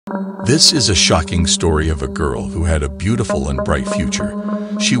This is a shocking story of a girl who had a beautiful and bright future.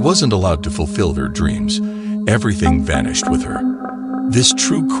 She wasn't allowed to fulfill her dreams. Everything vanished with her. This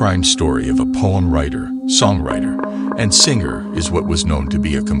true crime story of a poem writer, songwriter, and singer is what was known to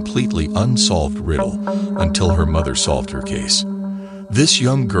be a completely unsolved riddle until her mother solved her case. This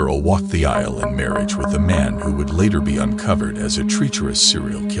young girl walked the aisle in marriage with a man who would later be uncovered as a treacherous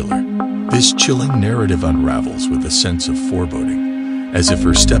serial killer. This chilling narrative unravels with a sense of foreboding, as if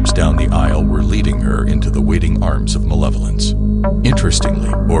her steps down the aisle were leading her into the waiting arms of malevolence. Interestingly,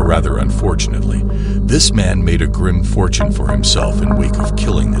 or rather unfortunately, this man made a grim fortune for himself in wake of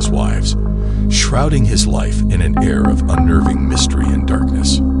killing his wives, shrouding his life in an air of unnerving mystery and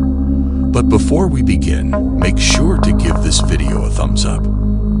darkness. But before we begin, make sure to give this video a thumbs up.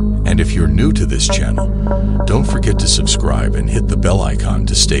 And if you're new to this channel, don't forget to subscribe and hit the bell icon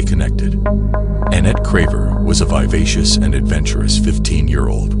to stay connected. Anette Craver was a vivacious and adventurous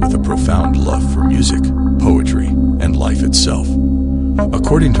 15-year-old with a profound love for music, poetry, and life itself.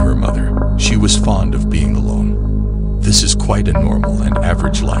 According to her mother, she was fond of being alone. This is quite a normal and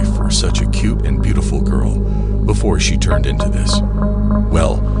average life for such a cute and beautiful girl before she turned into this.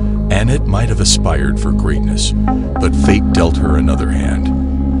 Well, Anette might have aspired for greatness, but fate dealt her another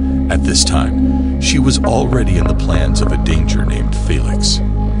hand. At this time, she was already in the plans of a danger named Felix.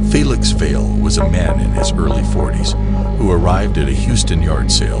 Felix Vail was a man in his early 40s who arrived at a Houston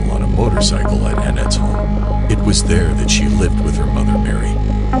yard sale on a motorcycle at Anette's home. It was there that she lived with her mother Mary.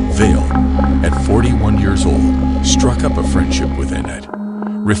 Vail, at 41 years old, struck up a friendship with Anette.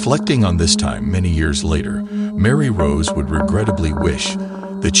 Reflecting on this time many years later, Mary Rose would regrettably wish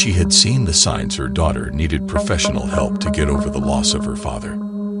that she had seen the signs her daughter needed professional help to get over the loss of her father.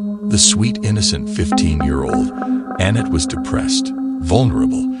 The sweet, innocent 15-year-old, Anette was depressed,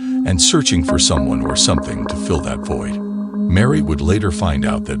 vulnerable, and searching for someone or something to fill that void. Mary would later find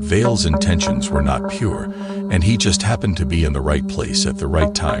out that Vail's intentions were not pure, and he just happened to be in the right place at the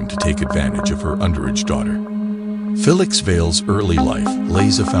right time to take advantage of her underage daughter. Felix Vail's early life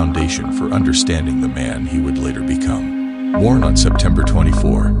lays a foundation for understanding the man he would later become. Born on September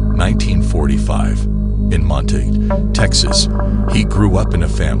 24, 1945, in Montague, Texas, he grew up in a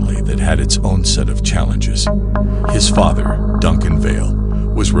family that had its own set of challenges. His father, Duncan Vail,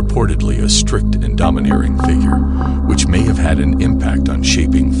 was reportedly a strict and domineering figure, which may have had an impact on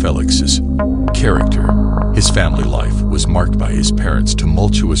shaping Felix's character. His family life was marked by his parents'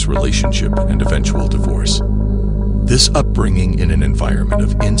 tumultuous relationship and eventual divorce. This upbringing in an environment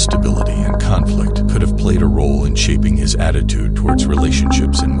of instability and conflict could have played a role in shaping his attitude towards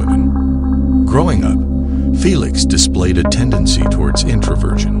relationships and women. Growing up, Felix displayed a tendency towards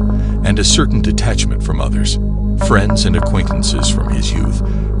introversion and a certain detachment from others. Friends and acquaintances from his youth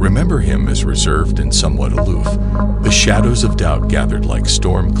remember him as reserved and somewhat aloof. The shadows of doubt gathered like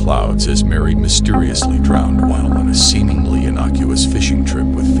storm clouds as Mary mysteriously drowned while on a seemingly innocuous fishing trip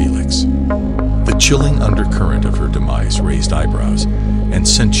with Felix. The chilling undercurrent of her demise raised eyebrows and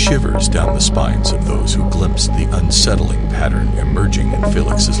sent shivers down the spines of those who glimpsed the unsettling pattern emerging in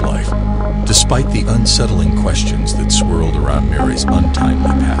Felix's life. Despite the unsettling questions that swirled around Mary's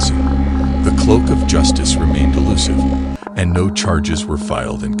untimely passing, the cloak of justice remained elusive, and no charges were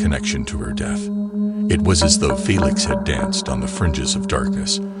filed in connection to her death. It was as though Felix had danced on the fringes of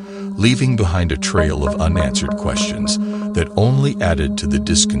darkness, leaving behind a trail of unanswered questions that only added to the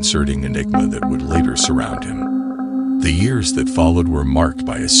disconcerting enigma that would later surround him. The years that followed were marked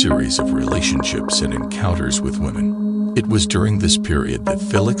by a series of relationships and encounters with women. It was during this period that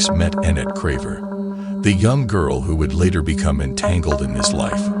Felix met Anette Craver, the young girl who would later become entangled in his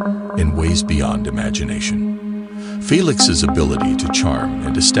life in ways beyond imagination. Felix's ability to charm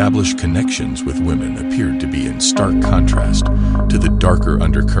and establish connections with women appeared to be in stark contrast to the darker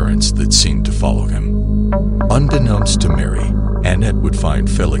undercurrents that seemed to follow him. Unbeknownst to Mary, Anette would find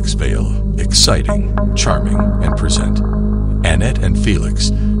Felix Vail exciting, charming, and present. Anette and Felix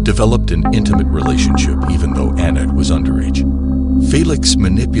developed an intimate relationship even though Anette was underage. Felix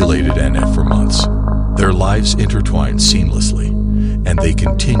manipulated Anette for months. Their lives intertwined seamlessly, and they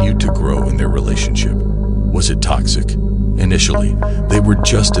continued to grow in their relationship. Was it toxic? Initially, they were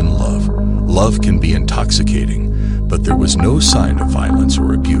just in love. Love can be intoxicating, but there was no sign of violence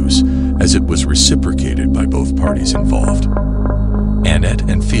or abuse, as it was reciprocated by both parties involved. Anette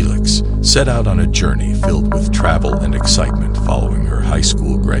and Felix set out on a journey filled with travel and excitement following her high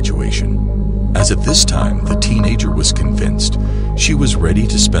school graduation. As at this time, the teenager was convinced she was ready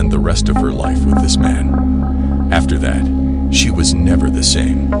to spend the rest of her life with this man. After that, she was never the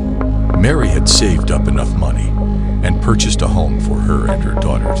same. Mary had saved up enough money and purchased a home for her and her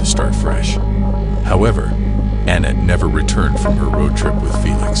daughter to start fresh. However, Anette never returned from her road trip with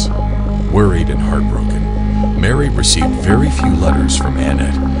Felix. Worried and heartbroken, Mary received very few letters from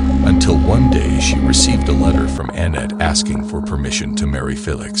Anette, until one day she received a letter from Anette asking for permission to marry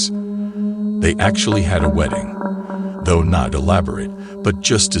Felix. They actually had a wedding, though not elaborate, but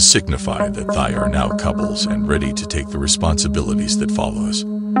just to signify that they are now couples and ready to take the responsibilities that follows.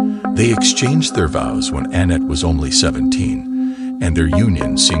 They exchanged their vows when Anette was only 17, and their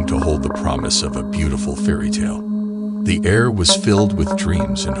union seemed to hold the promise of a beautiful fairy tale. The air was filled with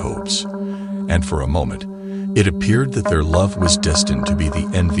dreams and hopes, and for a moment, it appeared that their love was destined to be the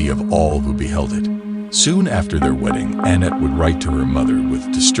envy of all who beheld it. Soon after their wedding, Anette would write to her mother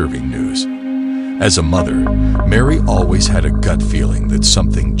with disturbing news. As a mother, Mary always had a gut feeling that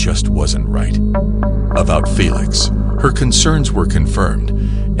something just wasn't right. About Felix, her concerns were confirmed,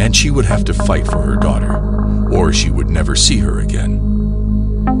 and she would have to fight for her daughter, or she would never see her again.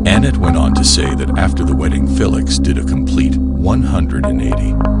 Anette went on to say that after the wedding, Felix did a complete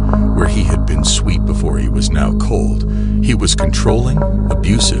 180. Where he had been sweet before, he was now cold. He was controlling,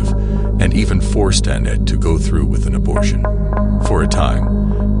 abusive, and even forced Anette to go through with an abortion. For a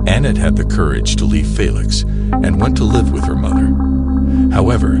time, Anette had the courage to leave Felix and went to live with her mother.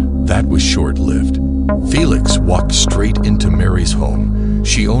 However, that was short-lived. Felix walked straight into Mary's home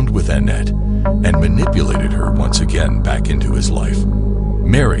she owned with Anette and manipulated her once again back into his life.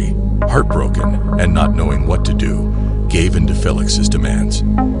 Mary, heartbroken and not knowing what to do, gave in to Felix's demands.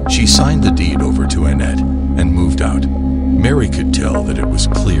 She signed the deed over to Anette and moved out. Mary could tell that it was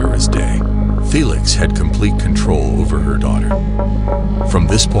clear as day. Felix had complete control over her daughter. From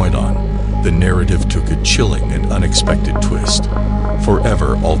this point on, the narrative took a chilling and unexpected twist,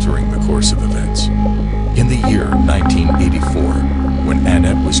 forever altering the course of events. In the year 1984, when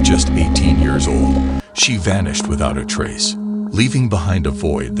Anette was just 18 years old, she vanished without a trace, leaving behind a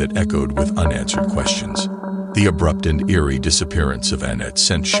void that echoed with unanswered questions. The abrupt and eerie disappearance of Anette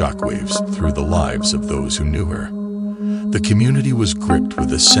sent shockwaves through the lives of those who knew her. The community was gripped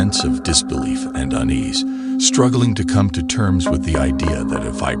with a sense of disbelief and unease, struggling to come to terms with the idea that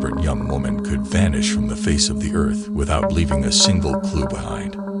a vibrant young woman could vanish from the face of the earth without leaving a single clue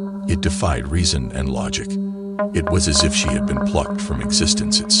behind. It defied reason and logic. It was as if she had been plucked from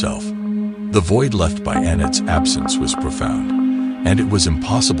existence itself. The void left by Annette's absence was profound, and it was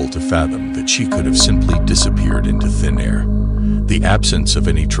impossible to fathom that she could have simply disappeared into thin air. The absence of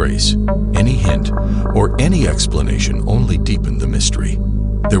any trace, any hint, or any explanation only deepened the mystery.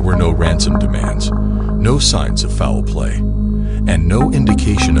 There were no ransom demands, no signs of foul play, and no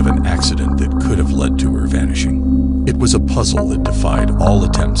indication of an accident that could have led to her vanishing. It was a puzzle that defied all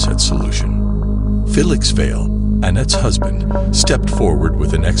attempts at solution. Felix Vail, Annette's husband, stepped forward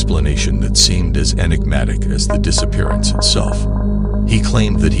with an explanation that seemed as enigmatic as the disappearance itself. He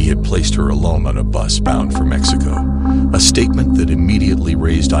claimed that he had placed her alone on a bus bound for Mexico, a statement that immediately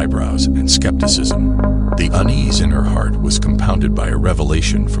raised eyebrows and skepticism. The unease in her heart was compounded by a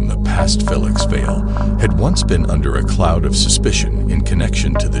revelation from the past. Felix Vail had once been under a cloud of suspicion in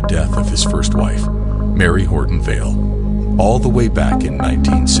connection to the death of his first wife, Mary Horton Vail, all the way back in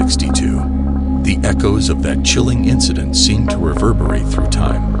 1962. The echoes of that chilling incident seemed to reverberate through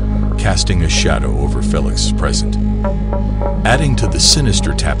time, casting a shadow over Felix's present. Adding to the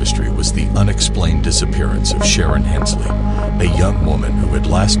sinister tapestry was the unexplained disappearance of Sharon Hensley, a young woman who had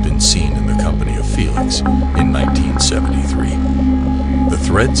last been seen in the company of Felix in 1973. The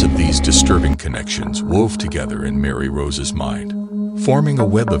threads of these disturbing connections wove together in Mary Rose's mind, forming a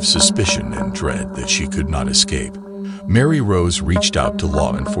web of suspicion and dread that she could not escape. Mary Rose reached out to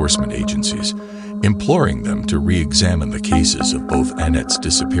law enforcement agencies, imploring them to re-examine the cases of both Annette's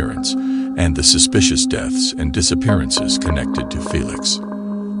disappearance and the suspicious deaths and disappearances connected to Felix.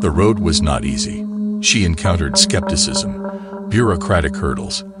 The road was not easy. She encountered skepticism, bureaucratic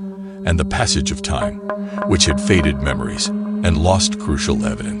hurdles, and the passage of time, which had faded memories and lost crucial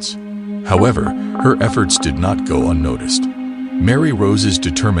evidence. However, her efforts did not go unnoticed. Mary Rose's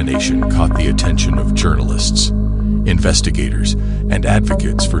determination caught the attention of journalists, investigators, and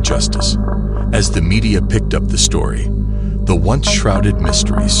advocates for justice. As the media picked up the story, the once shrouded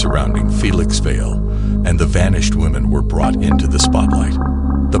mysteries surrounding Felix Vail and the vanished women were brought into the spotlight.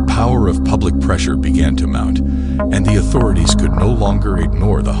 The power of public pressure began to mount, and the authorities could no longer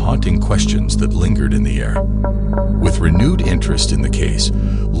ignore the haunting questions that lingered in the air. With renewed interest in the case,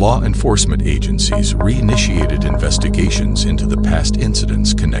 law enforcement agencies reinitiated investigations into the past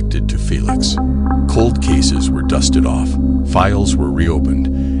incidents connected to Felix. Cold cases were dusted off, files were reopened,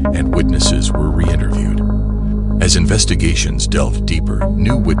 and witnesses were re-interviewed. As investigations delved deeper,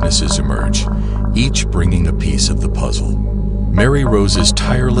 new witnesses emerged, each bringing a piece of the puzzle. Mary Rose's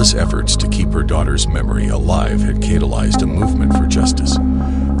tireless efforts to keep her daughter's memory alive had catalyzed a movement for justice.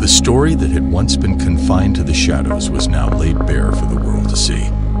 The story that had once been confined to the shadows was now laid bare for the world to see.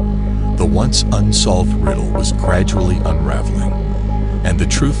 The once unsolved riddle was gradually unraveling, and the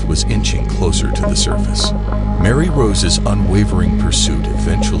truth was inching closer to the surface. Mary Rose's unwavering pursuit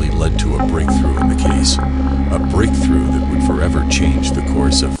eventually led to a breakthrough in the case, a breakthrough that would forever change the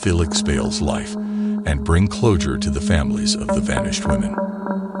course of Felix Vail's life and bring closure to the families of the vanished women.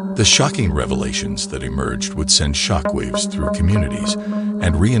 The shocking revelations that emerged would send shockwaves through communities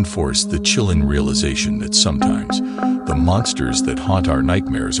and reinforce the chilling realization that sometimes the monsters that haunt our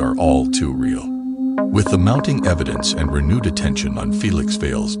nightmares are all too real. With the mounting evidence and renewed attention on Felix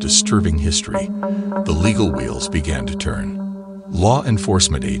Vail's disturbing history, the legal wheels began to turn. Law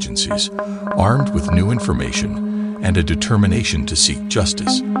enforcement agencies, armed with new information and a determination to seek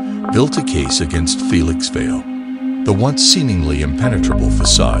justice, built a case against Felix Vail. The once seemingly impenetrable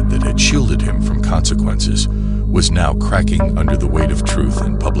facade that had shielded him from consequences was now cracking under the weight of truth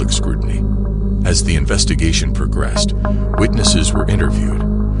and public scrutiny. As the investigation progressed, witnesses were interviewed,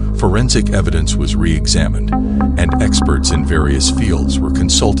 forensic evidence was re-examined, and experts in various fields were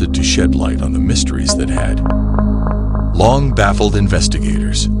consulted to shed light on the mysteries that had long baffled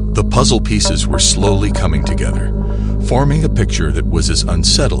investigators. The puzzle pieces were slowly coming together, forming a picture that was as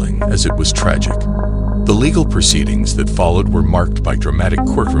unsettling as it was tragic. The legal proceedings that followed were marked by dramatic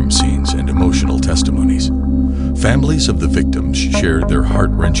courtroom scenes and emotional testimonies. Families of the victims shared their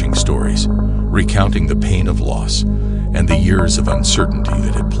heart-wrenching stories, recounting the pain of loss and the years of uncertainty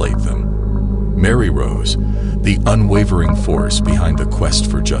that had plagued them. Mary Rose, the unwavering force behind the quest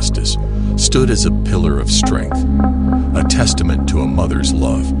for justice, stood as a pillar of strength, a testament to a mother's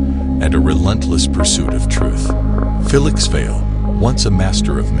love and a relentless pursuit of truth. Felix Vail, once a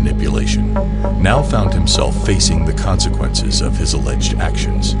master of manipulation, now found himself facing the consequences of his alleged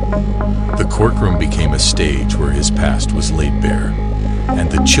actions. The courtroom became a stage where his past was laid bare,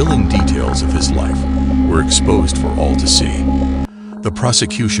 and the chilling details of his life were exposed for all to see. The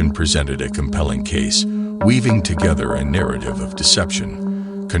prosecution presented a compelling case, weaving together a narrative of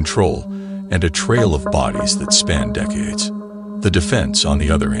deception, control, and a trail of bodies that spanned decades. The defense, on the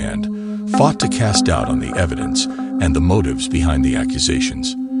other hand, fought to cast doubt on the evidence and the motives behind the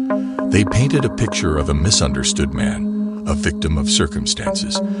accusations. They painted a picture of a misunderstood man, a victim of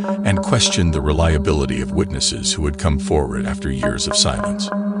circumstances, and questioned the reliability of witnesses who had come forward after years of silence.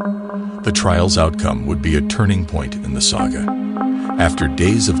 The trial's outcome would be a turning point in the saga. After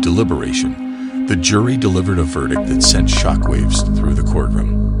days of deliberation, the jury delivered a verdict that sent shockwaves through the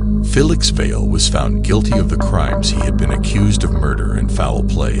courtroom. Felix Vail was found guilty of the crimes he had been accused of murder and foul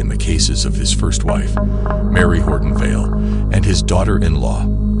play in the cases of his first wife, Mary Horton Vail, and his daughter-in-law,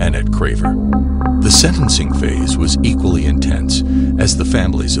 Anette Craver. The sentencing phase was equally intense as the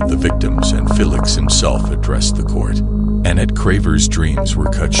families of the victims and Felix himself addressed the court. Anette Craver's dreams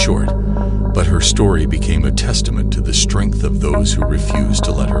were cut short, but her story became a testament to the strength of those who refused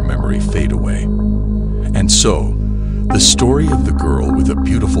to let her memory fade away. And so, the story of the girl with a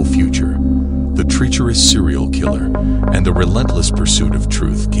beautiful future, the treacherous serial killer, and the relentless pursuit of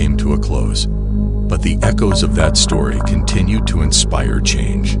truth came to a close. But the echoes of that story continued to inspire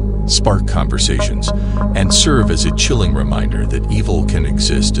change, spark conversations, and serve as a chilling reminder that evil can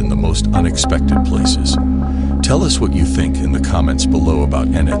exist in the most unexpected places. Tell us what you think in the comments below about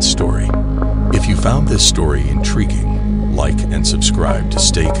Anette's story. If you found this story intriguing, like and subscribe to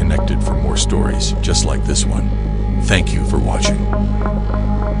stay connected for more stories just like this one. Thank you for watching.